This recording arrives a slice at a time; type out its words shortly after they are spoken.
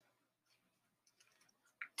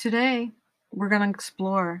Today, we're going to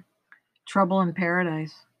explore trouble in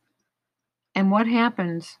paradise and what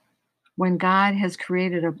happens when God has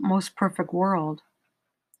created a most perfect world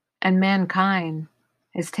and mankind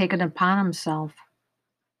has taken upon himself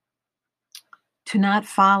to not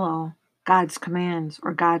follow God's commands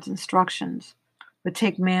or God's instructions, but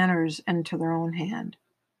take matters into their own hand.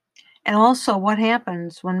 And also, what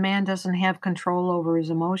happens when man doesn't have control over his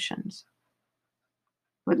emotions,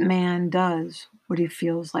 but man does what he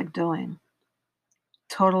feels like doing.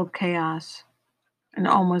 Total chaos and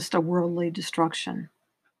almost a worldly destruction.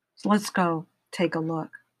 So let's go take a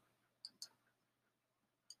look.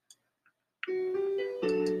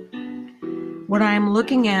 What I'm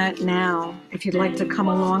looking at now, if you'd like to come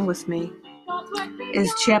along with me,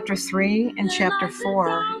 is chapter 3 and chapter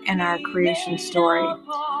 4 in our creation story.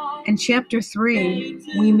 In chapter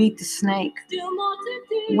 3, we meet the snake.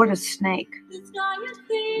 What a snake.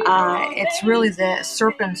 It's really the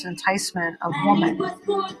serpent's enticement of woman.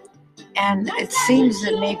 And it seems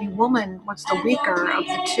that maybe woman was the weaker of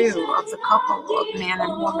the two, of the couple of man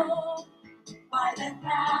and woman.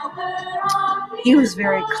 He was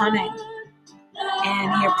very cunning,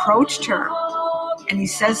 and he approached her, and he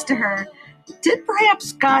says to her, "Did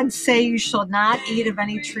perhaps God say you shall not eat of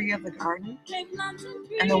any tree of the garden?"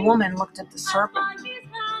 And the woman looked at the serpent,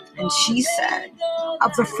 and she said,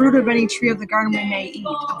 "Of the fruit of any tree of the garden we may eat.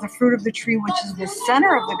 Of the fruit of the tree which is the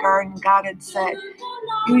center of the garden, God had said,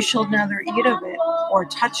 you shall neither eat of it or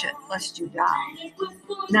touch it, lest you die."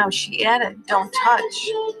 Now she added, "Don't touch."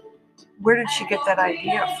 Where did she get that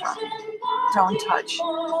idea from? Don't touch.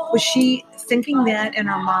 Was she thinking that in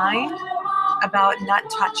her mind about not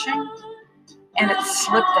touching, and it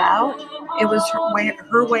slipped out? It was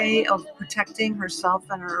her way of protecting herself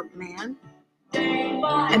and her man.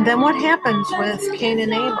 And then what happens with Cain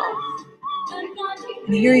and Abel?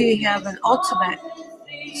 And here you have an ultimate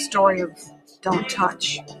story of don't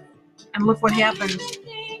touch. And look what happens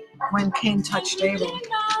when Cain touched Abel.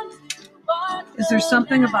 Is there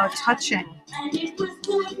something about touching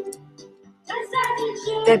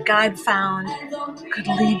that God found could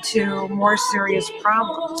lead to more serious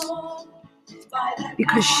problems?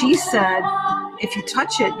 Because she said, if you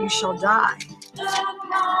touch it, you shall die.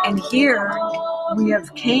 And here we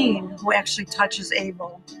have Cain who actually touches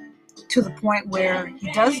Abel to the point where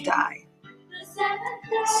he does die.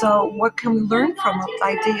 So what can we learn from the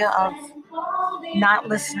idea of not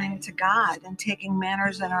listening to God and taking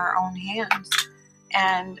matters in our own hands?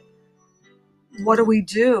 And what do we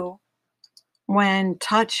do when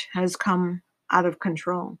touch has come out of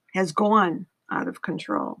control, has gone out of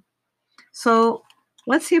control? So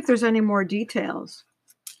let's see if there's any more details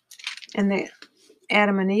in the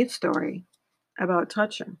Adam and Eve story about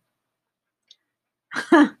touching.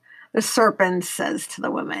 The serpent says to the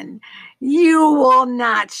woman, "You will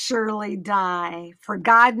not surely die, for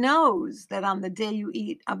God knows that on the day you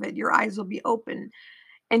eat of it, your eyes will be open,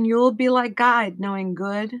 and you will be like God, knowing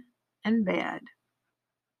good and bad."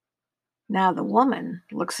 Now the woman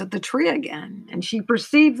looks at the tree again, and she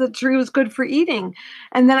perceived the tree was good for eating,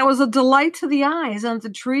 and that it was a delight to the eyes, and the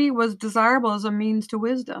tree was desirable as a means to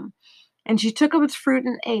wisdom. And she took of its fruit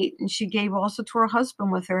and ate, and she gave also to her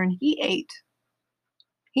husband with her, and he ate.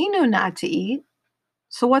 He knew not to eat.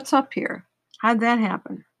 So what's up here? How'd that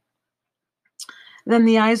happen? Then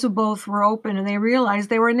the eyes of both were open, and they realized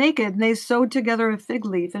they were naked, and they sewed together a fig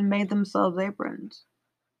leaf and made themselves aprons.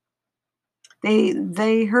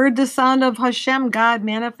 They heard the sound of Hashem, God,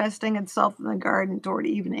 manifesting itself in the garden toward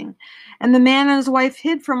evening. And the man and his wife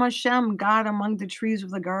hid from Hashem, God, among the trees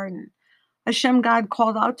of the garden. Hashem, God,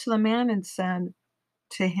 called out to the man and said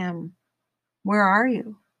to him, "Where are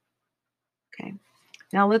you?" Okay.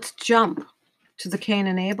 Now let's jump to the Cain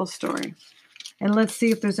and Abel story, and let's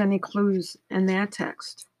see if there's any clues in that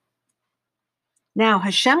text. Now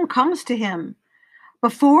Hashem comes to him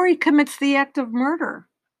before he commits the act of murder.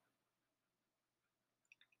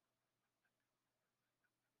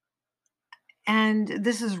 And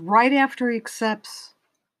this is right after he accepts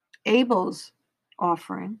Abel's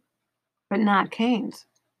offering, but not Cain's.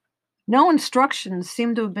 No instructions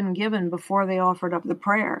seem to have been given before they offered up the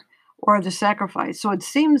prayer or the sacrifice. So it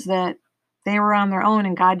seems that they were on their own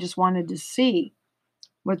and God just wanted to see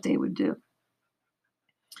what they would do.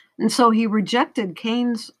 And so he rejected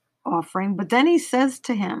Cain's offering, but then he says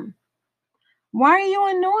to him, "Why are you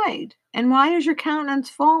annoyed? And why is your countenance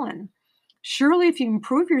fallen? Surely if you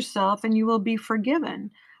improve yourself, and you will be forgiven.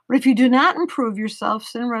 But if you do not improve yourself,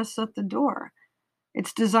 sin rests at the door.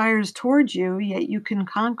 Its desires towards you, yet you can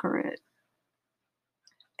conquer it."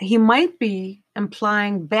 He might be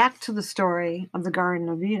implying back to the story of the Garden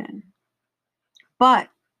of Eden. But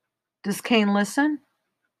does Cain listen?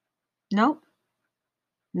 Nope.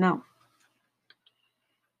 No.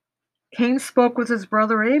 Cain spoke with his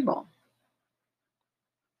brother Abel.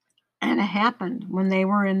 And it happened when they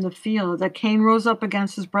were in the field that Cain rose up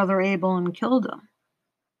against his brother Abel and killed him.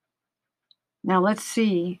 Now let's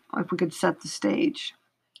see if we could set the stage.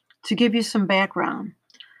 To give you some background,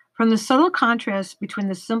 from the subtle contrast between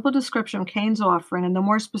the simple description of Cain's offering and the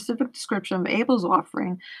more specific description of Abel's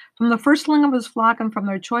offering, from the firstling of his flock and from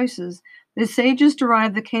their choices, the sages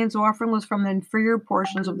derived that Cain's offering was from the inferior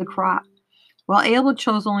portions of the crop, while Abel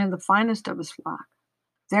chose only the finest of his flock.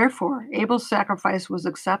 Therefore, Abel's sacrifice was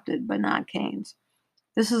accepted, but not Cain's.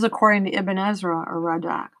 This is according to Ibn Ezra or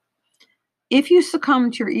Radak. If you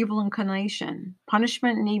succumb to your evil inclination,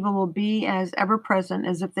 punishment and evil will be as ever present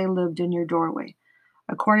as if they lived in your doorway,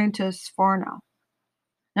 according to Sforno.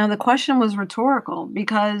 Now, the question was rhetorical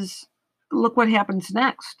because look what happens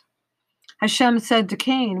next. Hashem said to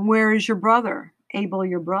Cain, "Where is your brother, Abel,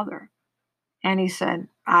 your brother?" And he said,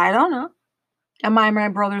 "I don't know. Am I my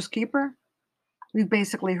brother's keeper?" We've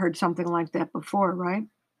basically heard something like that before, right?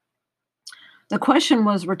 The question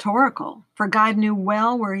was rhetorical, for God knew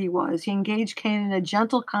well where he was. He engaged Cain in a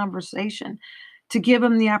gentle conversation to give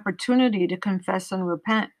him the opportunity to confess and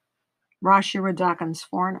repent. Rashi, Radak, and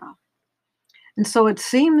Sforno. And so it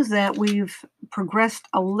seems that we've progressed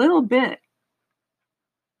a little bit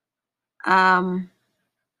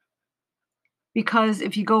because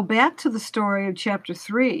if you go back to the story of chapter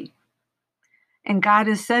 3, and God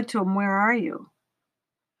has said to him, "Where are you?"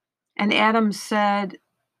 And Adam said,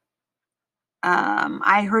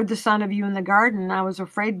 "I heard the sound of you in the garden. I was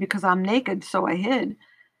afraid because I'm naked, so I hid."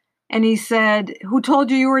 And he said, "Who told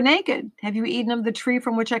you you were naked? Have you eaten of the tree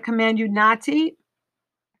from which I command you not to eat?"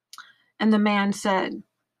 And the man said,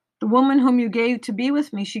 "The woman whom you gave to be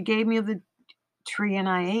with me, she gave me of the tree and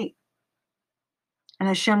I ate." And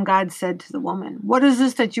Hashem God said to the woman, "What is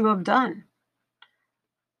this that you have done?"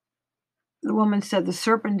 The woman said, "The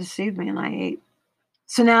serpent deceived me and I ate."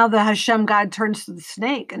 So now the Hashem God turns to the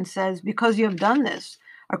snake and says, "Because you have done this,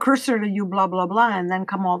 accursed are you, blah, blah, blah," and then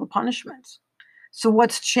come all the punishments. So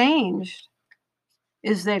what's changed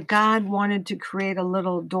is that God wanted to create a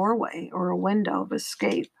little doorway or a window of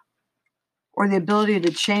escape or the ability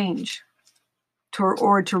to change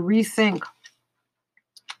or to rethink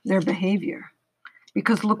their behavior.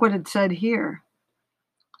 Because look what it said here.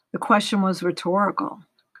 The question was rhetorical,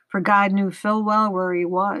 for God knew full well where he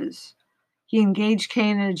was. He engaged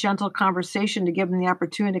Cain in a gentle conversation to give him the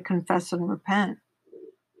opportunity to confess and repent.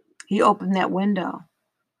 He opened that window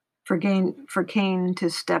for Cain to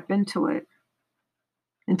step into it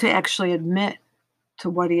and to actually admit to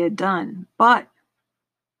what he had done. But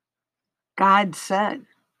God said,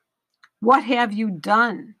 "What have you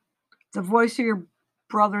done? The voice of your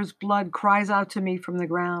brother's blood cries out to me from the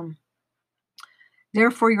ground.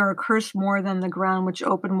 Therefore you are cursed more than the ground, which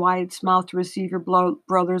opened wide its mouth to receive your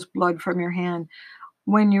brother's blood from your hand.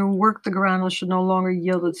 When you work the ground, it shall no longer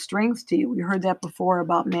yield its strength to you." We heard that before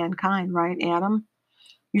about mankind, right, Adam?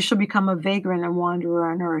 "You shall become a vagrant and wanderer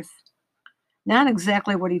on earth." Not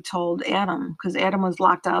exactly what he told Adam, because Adam was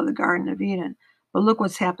locked out of the Garden of Eden. But look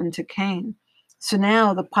what's happened to Cain. So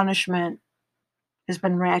now the punishment has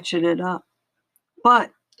been ratcheted up.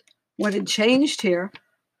 But what had changed here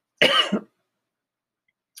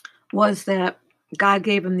was that God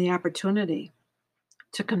gave him the opportunity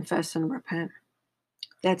to confess and repent.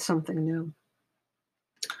 That's something new.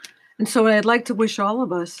 And so what I'd like to wish all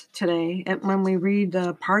of us today, when we read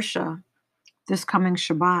the Parsha this coming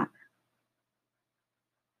Shabbat,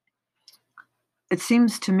 it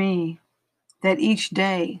seems to me that each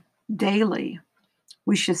day, daily,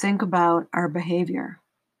 we should think about our behavior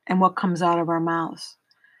and what comes out of our mouths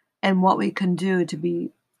and what we can do to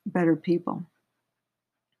be better people,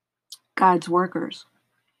 God's workers.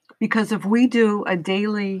 Because if we do a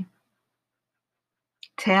daily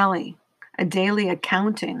tally, a daily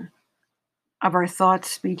accounting of our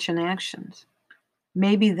thoughts, speech, and actions,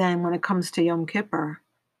 maybe then when it comes to Yom Kippur,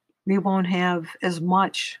 we won't have as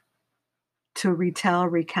much to retell,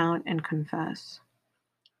 recount, and confess.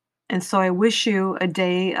 And so I wish you a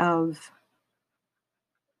day of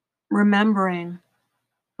remembering,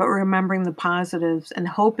 but remembering the positives and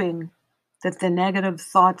hoping that the negative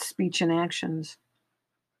thoughts, speech, and actions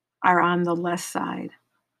are on the less side,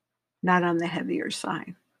 not on the heavier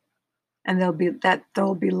side. And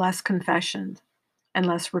there'll be less confession and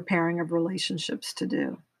less repairing of relationships to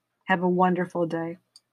do. Have a wonderful day.